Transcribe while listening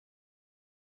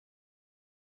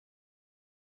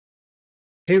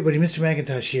Hey everybody, Mr.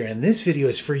 Macintosh here, and this video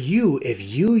is for you if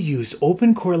you use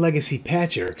OpenCore Legacy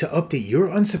Patcher to update your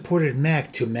unsupported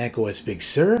Mac to macOS Big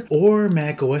Sur or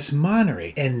macOS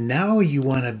Monterey. And now you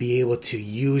want to be able to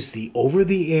use the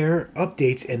over-the-air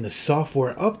updates and the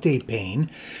software update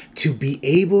pane to be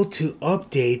able to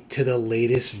update to the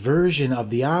latest version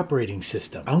of the operating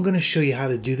system. I'm going to show you how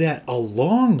to do that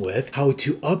along with how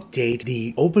to update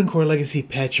the OpenCore Legacy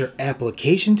Patcher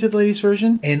application to the latest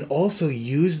version and also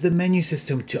use the menu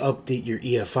system to update your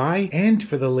EFI and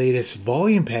for the latest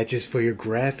volume patches for your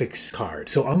graphics card.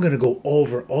 So I'm going to go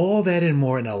over all that and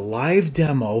more in a live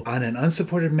demo on an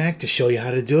unsupported Mac to show you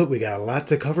how to do it. We got a lot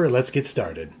to cover. Let's get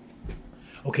started.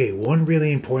 Okay, one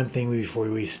really important thing before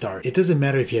we start. It doesn't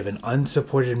matter if you have an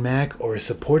unsupported Mac or a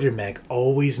supported Mac,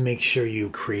 always make sure you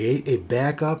create a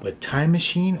backup with Time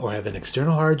Machine or have an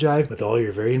external hard drive with all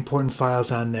your very important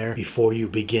files on there before you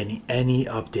begin any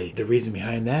update. The reason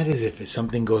behind that is if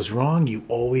something goes wrong, you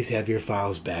always have your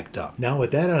files backed up. Now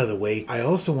with that out of the way, I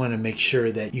also want to make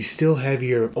sure that you still have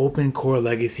your OpenCore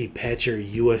Legacy Patcher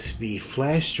USB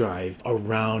flash drive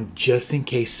around just in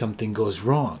case something goes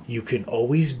wrong. You can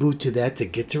always boot to that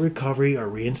to get to recovery or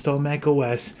reinstall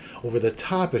macOS over the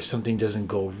top if something doesn't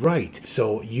go right.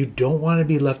 So you don't want to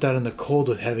be left out in the cold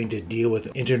with having to deal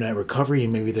with internet recovery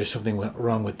and maybe there's something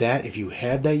wrong with that. If you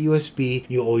have that USB,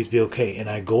 you'll always be okay. And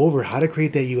I go over how to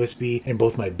create that USB in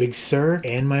both my Big Sur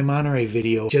and my Monterey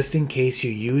video just in case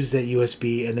you use that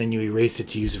USB and then you erase it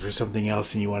to use it for something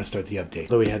else and you want to start the update.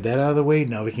 So we have that out of the way,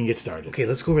 now we can get started. Okay,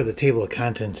 let's go over the table of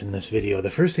contents in this video.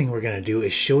 The first thing we're going to do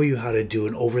is show you how to do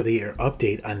an over-the-air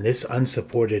update on this unsupported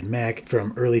Mac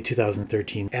from early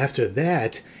 2013. After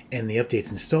that, and the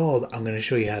updates installed, I'm going to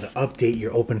show you how to update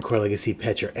your OpenCore Legacy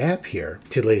Patcher app here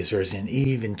to the latest version and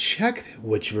even check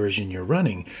which version you're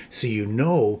running so you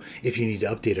know if you need to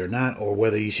update or not or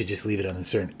whether you should just leave it on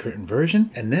the current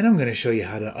version. And then I'm going to show you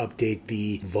how to update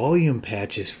the volume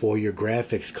patches for your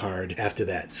graphics card after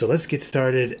that. So let's get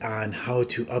started on how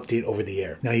to update over the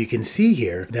air. Now you can see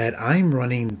here that I'm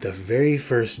running the very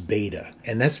first beta,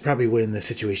 and that's probably what in the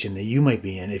situation that you might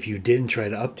be in if you didn't try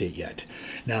to update yet.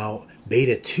 Now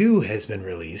Beta 2 has been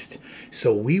released,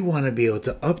 so we want to be able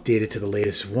to update it to the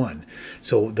latest one.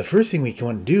 So the first thing we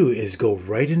want to do is go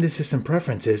right into System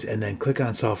Preferences and then click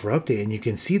on Software Update, and you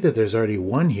can see that there's already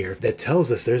one here that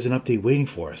tells us there's an update waiting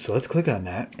for us. So let's click on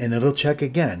that, and it'll check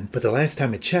again. But the last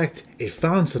time it checked, it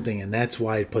found something, and that's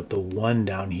why it put the 1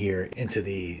 down here into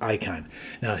the icon.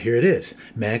 Now here it is.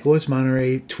 macOS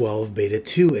Monterey 12 Beta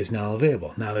 2 is now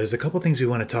available. Now there's a couple things we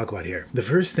want to talk about here. The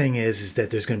first thing is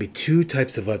that there's going to be 2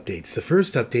 types of updates. The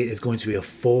first update is going to be a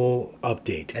full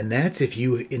update, and that's if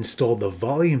you install the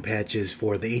volume patches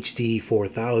for the HD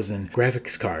 4000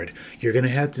 graphics card. You're going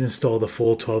to have to install the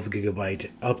full 12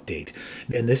 gigabyte update,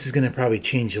 and this is going to probably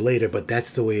change later, but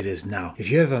that's the way it is now.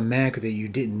 If you have a Mac that you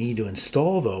didn't need to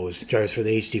install those drivers for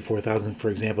the HD 4000, for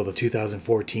example, the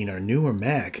 2014 or newer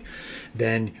Mac,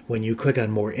 then when you click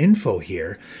on more info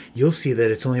here, you'll see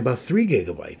that it's only about 3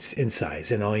 gigabytes in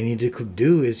size, and all you need to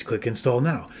do is click install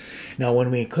now. Now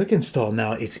when we click install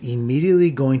now, it's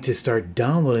immediately going to start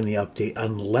downloading the update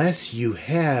unless you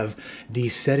have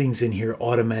these settings in here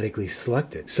automatically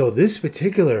selected. So this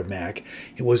particular Mac,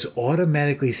 it was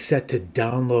automatically set to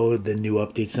download the new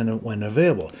updates when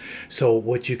available. So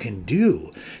what you can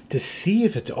do to see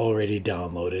if it's already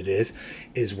downloaded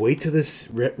is wait till this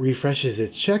refreshes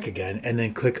its check again and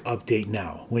then click update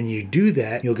now. When you do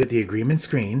that, you'll get the agreement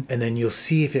screen and then you'll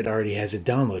see if it already has it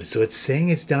downloaded. So it's saying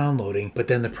it's downloading, but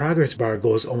then the progress bar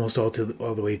goes almost all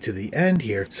the way to the end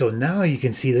here. So now you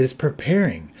can see that it's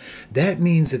preparing. That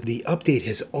means that the update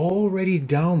has already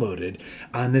downloaded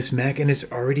on this Mac and it's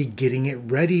already getting it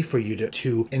ready for you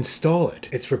to install it.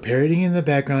 It's preparing in the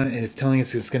background and it's telling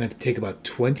us it's going to take about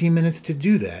 20 minutes to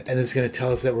do that, and it's going to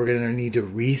tell us that we're going to need to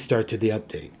restart to the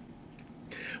update.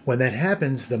 When that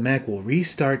happens, the Mac will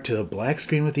restart to the black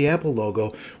screen with the Apple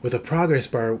logo with a progress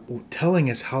bar telling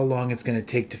us how long it's going to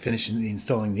take to finish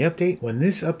installing the update. When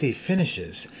this update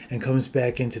finishes and comes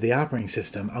back into the operating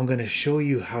system, I'm going to show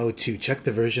you how to check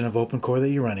the version of OpenCore that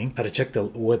you're running, how to check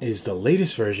what is the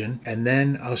latest version, and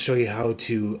then I'll show you how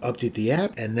to update the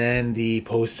app and then the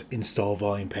post-install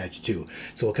volume patch too.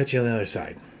 So we'll catch you on the other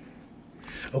side.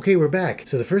 Okay, we're back.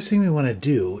 So the first thing we want to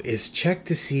do is check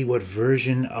to see what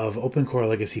version of OpenCore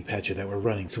Legacy Patcher that we're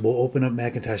running. So we'll open up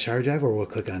Macintosh hard drive, or we'll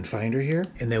click on Finder here,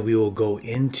 and then we will go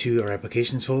into our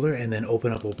applications folder and then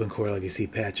open up OpenCore Legacy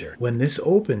Patcher. When this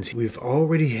opens, we've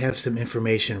already have some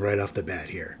information right off the bat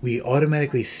here. We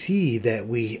automatically see that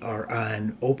we are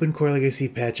on OpenCore Legacy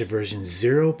Patcher version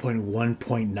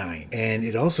 0.1.9, and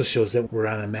it also shows that we're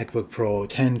on a MacBook Pro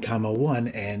 10, 1,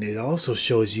 and it also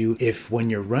shows you if when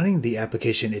you're running the application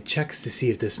application, it checks to see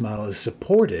if this model is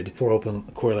supported for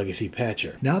OpenCore Legacy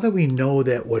Patcher. Now that we know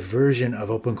that what version of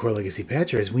OpenCore Legacy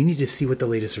Patcher is, we need to see what the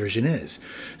latest version is.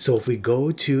 So if we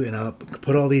go to, and I'll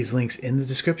put all these links in the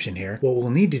description here, what we'll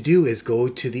need to do is go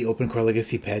to the OpenCore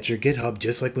Legacy Patcher GitHub,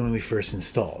 just like when we first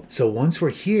installed. So once we're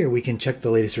here, we can check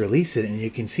the latest release, and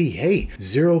you can see, hey,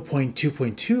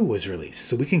 0.2.2 was released.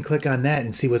 So we can click on that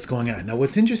and see what's going on. Now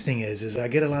what's interesting is I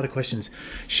get a lot of questions,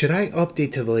 should I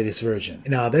update to the latest version?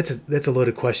 Now that's a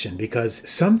loaded question, because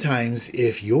sometimes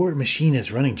if your machine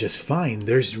is running just fine,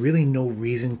 there's really no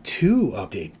reason to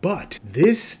update. But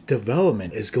this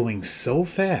development is going so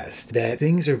fast that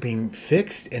things are being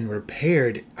fixed and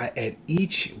repaired at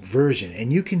each version.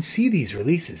 And you can see these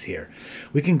releases here.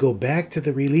 We can go back to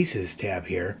the releases tab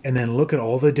here and then look at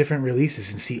all the different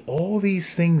releases and see all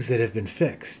these things that have been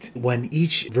fixed when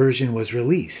each version was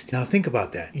released. Now think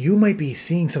about that. You might be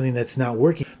seeing something that's not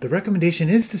working. The recommendation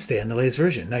is to stay on the latest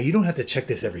version. Now you don't have to check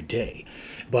this every day,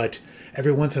 but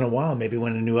every once in a while, maybe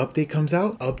when a new update comes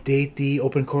out, update the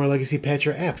OpenCore Legacy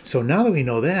Patcher app. So now that we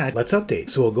know that, let's update.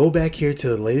 So we'll go back here to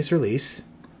the latest release,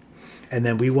 and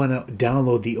then we want to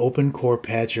download the OpenCore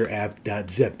Patcher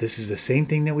app.zip. This is the same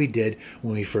thing that we did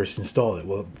when we first installed it.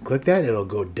 We'll click that, it'll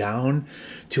go down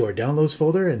to our downloads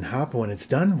folder and hop. When it's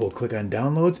done, we'll click on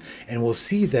downloads, and we'll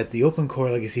see that the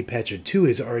OpenCore Legacy Patcher 2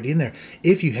 is already in there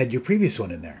if you had your previous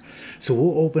one in there. So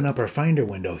we'll open up our Finder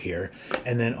window here,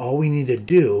 and then all we need to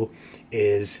do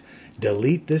is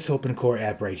delete this OpenCore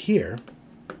app right here,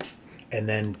 and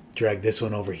then drag this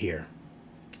one over here,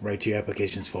 right to your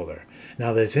applications folder.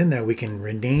 Now that it's in there, we can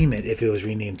rename it if it was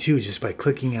renamed too, just by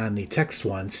clicking on the text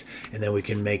once, and then we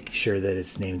can make sure that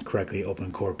it's named correctly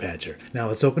OpenCore Patcher. Now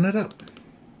let's open it up.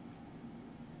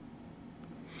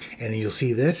 And you'll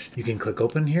see this, you can click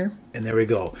open here, and there we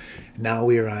go. Now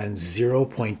we are on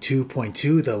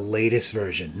 0.2.2, the latest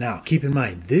version. Now, keep in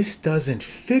mind, this doesn't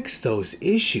fix those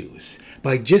issues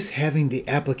by just having the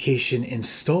application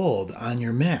installed on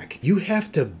your Mac. You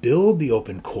have to build the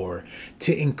OpenCore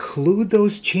to include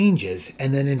those changes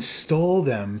and then install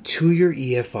them to your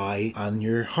EFI on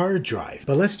your hard drive.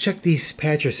 But let's check these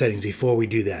patcher settings before we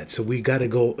do that. So we got to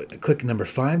go click number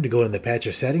 5 to go in the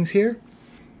patcher settings here.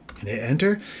 And hit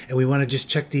enter, and we want to just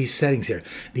check these settings here.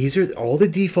 These are all the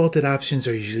defaulted options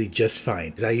are usually just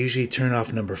fine. I usually turn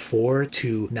off number 4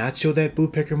 to not show that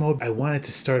boot picker mode. I want it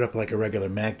to start up like a regular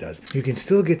Mac does. You can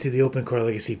still get to the OpenCore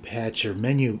Legacy Patcher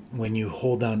menu when you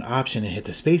hold down option and hit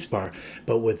the space bar,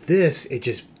 but with this, it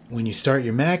just, when you start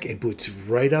your Mac, it boots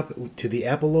right up to the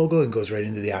Apple logo and goes right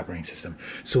into the operating system.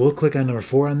 So we'll click on number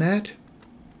 4 on that.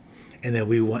 And then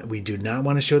we do not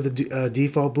want to show the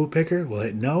default boot picker. We'll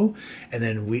hit no, and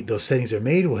then those settings are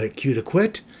made. We'll hit Q to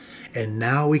quit, and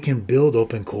now we can build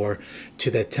OpenCore to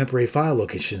that temporary file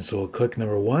location. So we'll click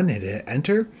number 1 and hit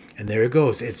enter, and there it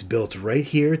goes. It's built right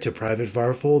here to private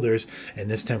var folders,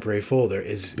 and this temporary folder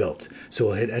is built. So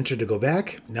we'll hit enter to go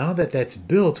back. Now that that's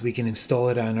built, we can install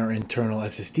it on our internal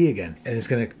SSD again, and it's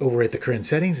going to overwrite the current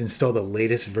settings, install the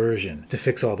latest version to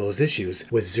fix all those issues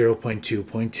with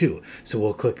 0.2.2. So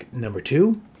we'll click number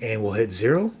 2, and we'll hit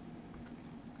 0,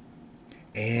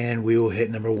 and we will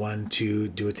hit number 1 to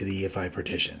do it to the EFI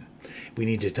partition. We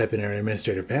need to type in our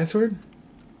administrator password.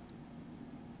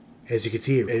 As you can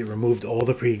see, it removed all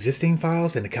the pre-existing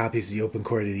files and it copies the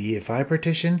OpenCore to the EFI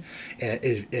partition.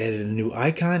 It added a new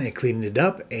icon, it cleaned it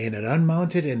up, and it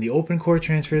unmounted, and the OpenCore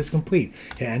transfer is complete.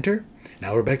 Hit enter.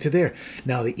 Now we're back to there.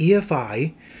 Now the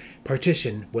EFI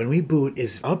partition, when we boot,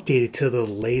 is updated to the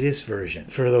latest version.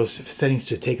 For those settings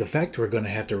to take effect, we're going to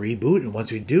have to reboot, and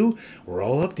once we do, we're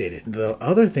all updated. The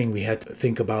other thing we have to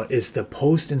think about is the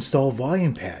post-install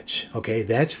volume patch. Okay,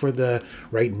 that's for the,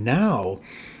 right now,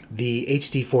 the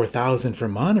HD 4000 for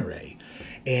Monterey,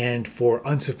 and for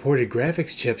unsupported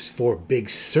graphics chips for Big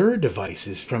Sur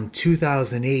devices from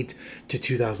 2008 to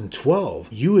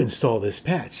 2012, you install this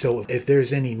patch. So if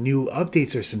there's any new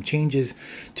updates or some changes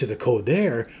to the code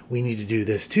there, we need to do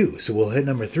this too. So we'll hit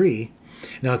number 3.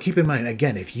 Now keep in mind,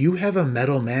 again, if you have a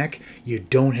metal Mac, you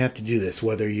don't have to do this,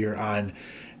 whether you're on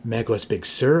macOS Big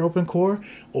Sur OpenCore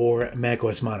or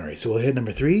macOS Monterey. So we'll hit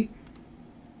number 3.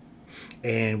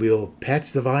 And we'll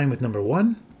patch the volume with number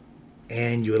 1.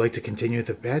 And you would like to continue with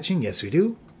the patching? Yes, we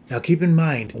do. Now keep in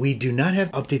mind, we do not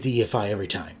have to update the EFI every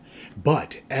time.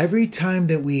 But every time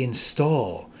that we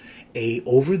install a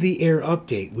over-the-air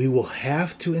update, we will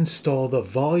have to install the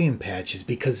volume patches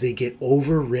because they get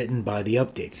overwritten by the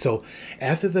update. So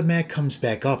after the Mac comes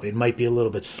back up, it might be a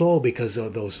little bit slow because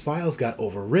those files got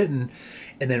overwritten.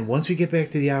 And then once we get back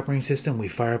to the operating system, we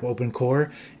fire up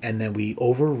OpenCore, and then we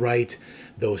overwrite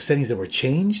those settings that were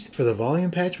changed for the volume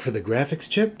patch for the graphics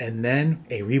chip, and then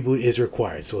a reboot is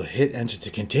required. So we'll hit enter to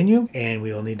continue, and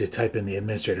we will need to type in the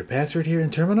administrator password here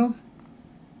in terminal,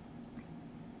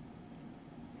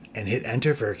 and hit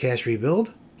enter for a cache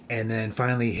rebuild, and then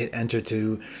finally hit enter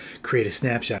to create a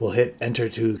snapshot. We'll hit enter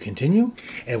to continue,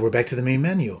 and we're back to the main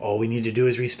menu. All we need to do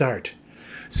is restart.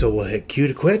 So we'll hit Q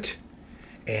to quit,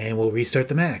 and we'll restart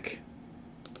the Mac.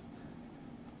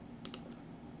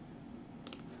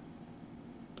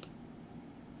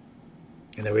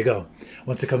 And there we go.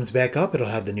 Once it comes back up, it'll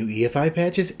have the new EFI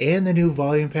patches and the new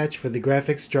volume patch for the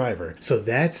graphics driver. So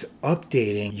that's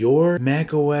updating your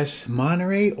macOS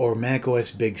Monterey or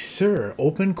macOS Big Sur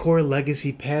OpenCore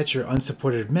Legacy Patcher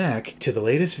unsupported Mac to the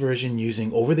latest version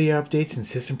using over-the-air updates and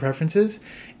system preferences,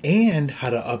 and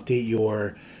how to update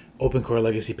your OpenCore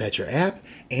Legacy Patcher app,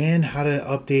 and how to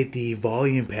update the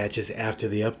volume patches after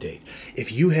the update.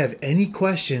 If you have any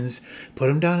questions, put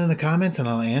them down in the comments and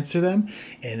I'll answer them.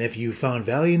 And if you found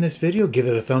value in this video, give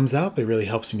it a thumbs up. It really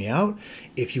helps me out.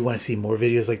 If you want to see more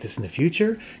videos like this in the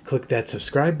future, click that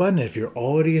subscribe button. And if you're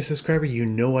already a subscriber, you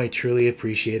know I truly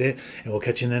appreciate it. And we'll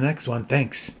catch you in the next one.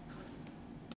 Thanks.